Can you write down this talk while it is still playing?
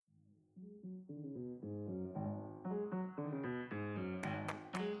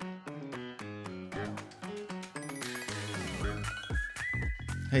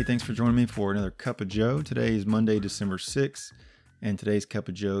Hey, thanks for joining me for another Cup of Joe. Today is Monday, December 6th, and today's Cup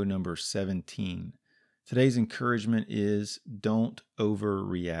of Joe number 17. Today's encouragement is don't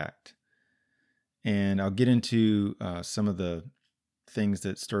overreact. And I'll get into some of the things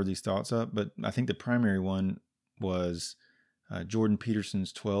that stir these thoughts up, but I think the primary one was Jordan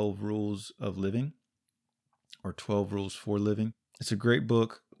Peterson's 12 Rules of Living, or 12 Rules for Living. It's a great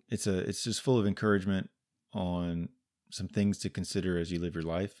book. It's just full of encouragement on some things to consider as you live your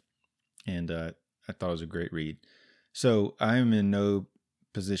life. And I thought it was a great read. So I am in no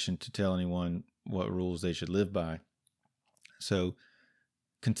position to tell anyone what rules they should live by. So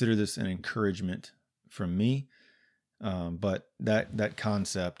consider this an encouragement from me. But that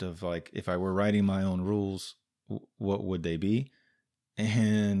concept of like, if I were writing my own rules, what would they be?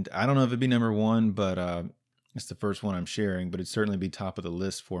 And I don't know if it'd be number one, but it's the first one I'm sharing, but it'd certainly be top of the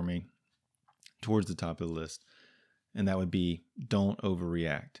list for me, towards the top of the list. And that would be don't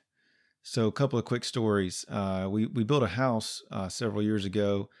overreact. So a couple of quick stories. We built a house several years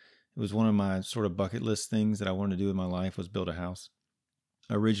ago. It was one of my sort of bucket list things that I wanted to do in my life, was build a house.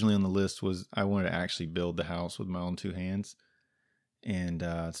 Originally on the list was I wanted to actually build the house with my own two hands. And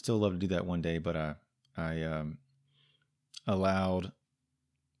I'd still love to do that one day, but I allowed,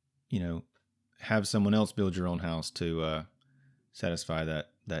 have someone else build your own house to satisfy that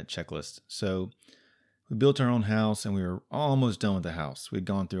checklist. So we built our own house and we were almost done with the house. We'd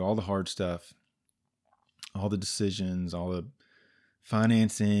gone through all the hard stuff, all the decisions, all the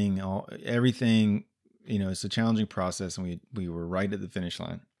financing, everything. It's a challenging process, and we were right at the finish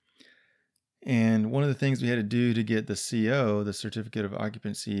line. And one of the things we had to do to get the CO, the certificate of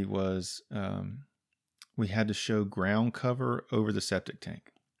occupancy, was we had to show ground cover over the septic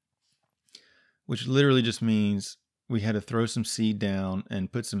tank, which literally just means we had to throw some seed down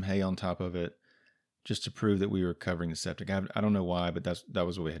and put some hay on top of it, just to prove that we were covering the septic. I don't know why, but that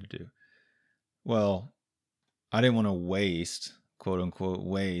was what we had to do. Well, I didn't want to waste, quote unquote,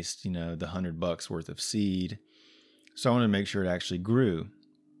 the $100 worth of seed. So I wanted to make sure it actually grew.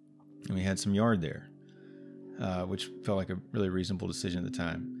 And we had some yard there, which felt like a really reasonable decision at the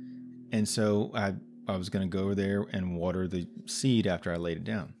time. And so I was going to go over there and water the seed after I laid it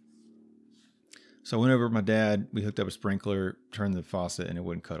down. So I went over with my dad. We hooked up a sprinkler, turned the faucet, and it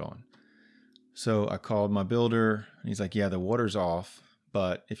wouldn't cut on. So I called my builder, and he's like, yeah, the water's off,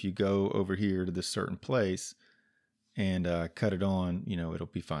 but if you go over here to this certain place and cut it on, it'll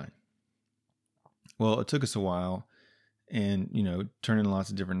be fine. Well, it took us a while, and, turning lots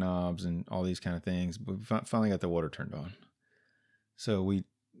of different knobs and all these kind of things, but we finally got the water turned on. So we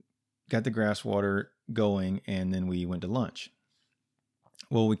got the grass water going, and then we went to lunch.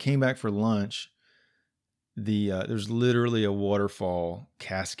 Well, we came back for lunch. There's literally a waterfall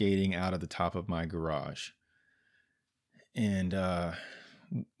cascading out of the top of my garage. And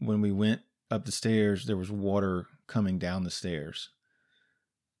when we went up the stairs, there was water coming down the stairs.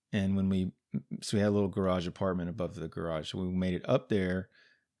 And so we had a little garage apartment above the garage. So we made it up there.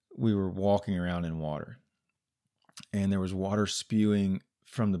 We were walking around in water. And there was water spewing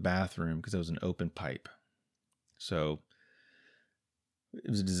from the bathroom because it was an open pipe. So it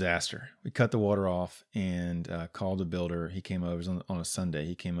was a disaster. We cut the water off and called the builder. He came over. It was on a Sunday.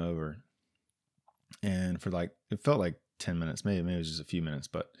 He came over, and for it felt like 10 minutes. Maybe it was just a few minutes,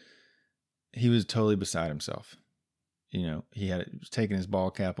 but he was totally beside himself. He was taking his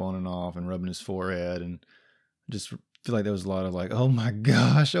ball cap on and off and rubbing his forehead, and just feel like there was a lot of oh my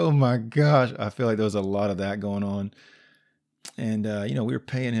gosh. I feel like there was a lot of that going on. And we were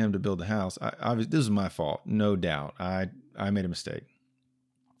paying him to build the house. This was my fault, no doubt. I made a mistake.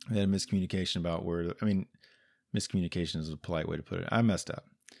 We had a miscommunication about miscommunication is a polite way to put it. I messed up.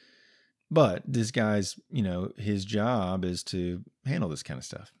 But this guy's, his job is to handle this kind of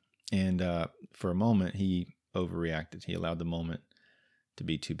stuff. And for a moment, he overreacted. He allowed the moment to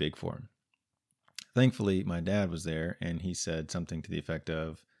be too big for him. Thankfully, my dad was there, and he said something to the effect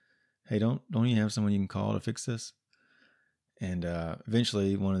of, hey, don't you have someone you can call to fix this? And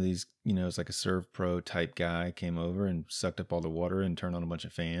eventually one of these, it's like a ServPro type guy came over and sucked up all the water and turned on a bunch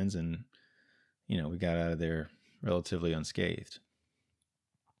of fans. And, we got out of there relatively unscathed.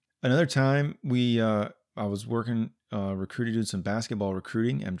 Another time I was working, recruiting, doing some basketball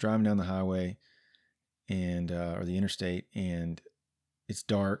recruiting. I'm driving down the highway or the interstate, and it's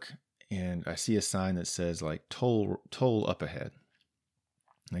dark. And I see a sign that says toll up ahead,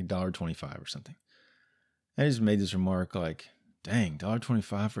 like $1.25 or something. I just made this remark dang,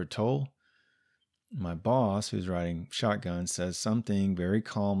 $1.25 for a toll? my boss, who's riding shotgun, says something very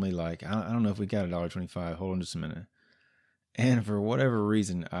calmly like, I don't know if we got $1.25. Hold on just a minute. And for whatever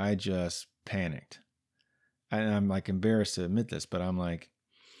reason, I just panicked. And I'm like embarrassed to admit this, but I'm like,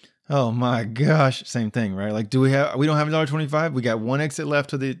 oh my gosh, same thing, right? Like, we don't have $1.25. We got one exit left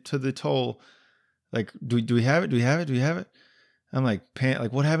to the toll. Like, do we have it? Do we have it? Do we have it? I'm like,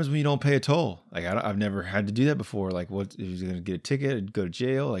 what happens when you don't pay a toll? Like, I've never had to do that before. Like, what, if you're going to get a ticket, go to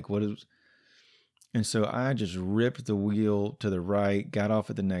jail? Like, what is... And so I just ripped the wheel to the right, got off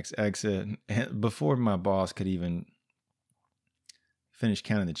at the next exit, and before my boss could even finish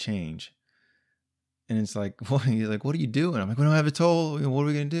counting the change. And it's like, he's like, what are you doing? I'm like, we don't have a toll. What are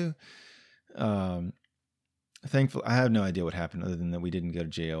we going to do? Thankfully, I have no idea what happened other than that we didn't go to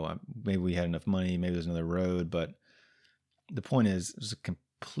jail. Maybe we had enough money. Maybe there's another road. But the point is, it was a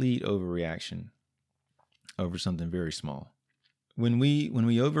complete overreaction over something very small. When we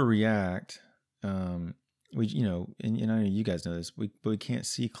overreact, we, and I know you guys know this, but we can't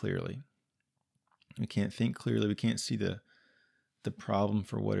see clearly. We can't think clearly. We can't see the problem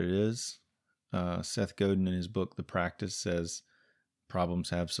for what it is. Seth Godin in his book, The Practice, says problems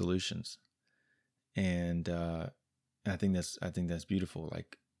have solutions. And I think that's beautiful.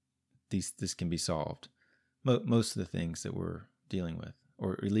 Like, this can be solved. Most of the things that we're dealing with,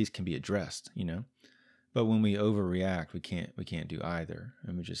 or at least can be addressed, But when we overreact, we can't do either,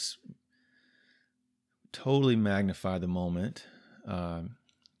 and we just totally magnify the moment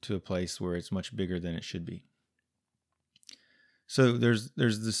to a place where it's much bigger than it should be. So there's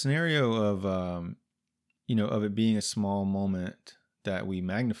the scenario of of it being a small moment that we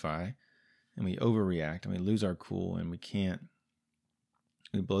magnify and we overreact and we lose our cool and we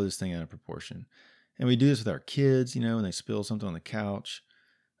blow this thing out of proportion. And we do this with our kids, when they spill something on the couch.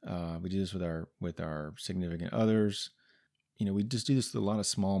 We do this with our significant others. We just do this with a lot of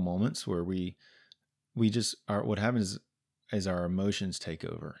small moments where we just are. What happens is our emotions take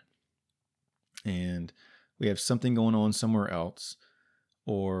over, and we have something going on somewhere else,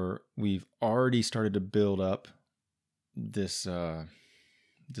 or we've already started to build up this sort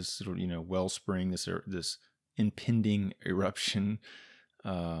of wellspring, this impending eruption,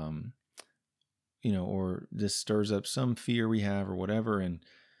 or this stirs up some fear we have or whatever, and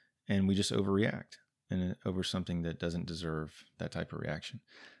we just overreact over something that doesn't deserve that type of reaction.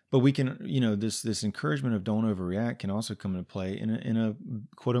 But we can, this encouragement of don't overreact can also come into play in a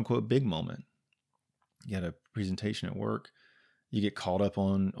quote unquote big moment. You had a presentation at work, you get called up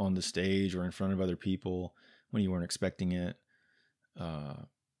on the stage or in front of other people when you weren't expecting it.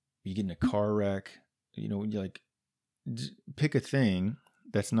 You get in a car wreck, you like pick a thing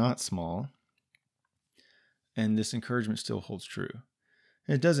that's not small, and this encouragement still holds true.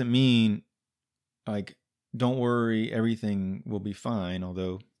 And it doesn't mean like, don't worry, everything will be fine.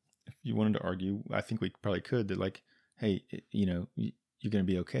 Although if you wanted to argue, I think we probably could, that like, hey, you're going to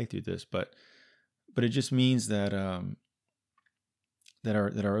be okay through this. But it just means that that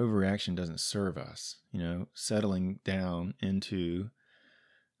our overreaction doesn't serve us. Settling down into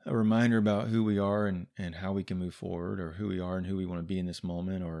a reminder about who we are and how we can move forward, or who we are and who we want to be in this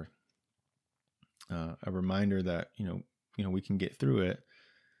moment, or a reminder that we can get through it,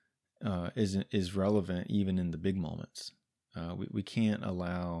 is relevant even in the big moments. We can't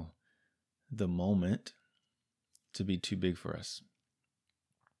allow the moment to be too big for us.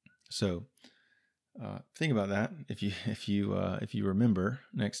 So think about that. If you remember,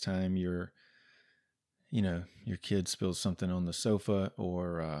 next time your kid spills something on the sofa,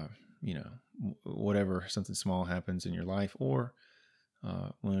 or whatever, something small happens in your life, or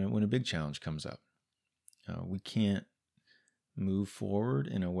when a big challenge comes up, we can't move forward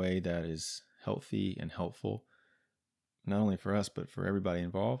in a way that is healthy and helpful, not only for us but for everybody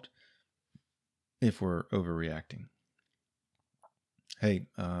involved, if we're overreacting. Hey,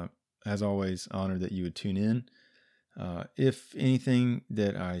 as always, honored that you would tune in. If anything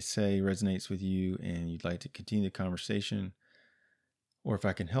that I say resonates with you and you'd like to continue the conversation, or if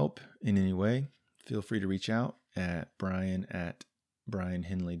I can help in any way, feel free to reach out at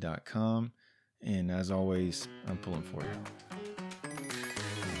brian@brianhenley.com. And as always, I'm pulling for you.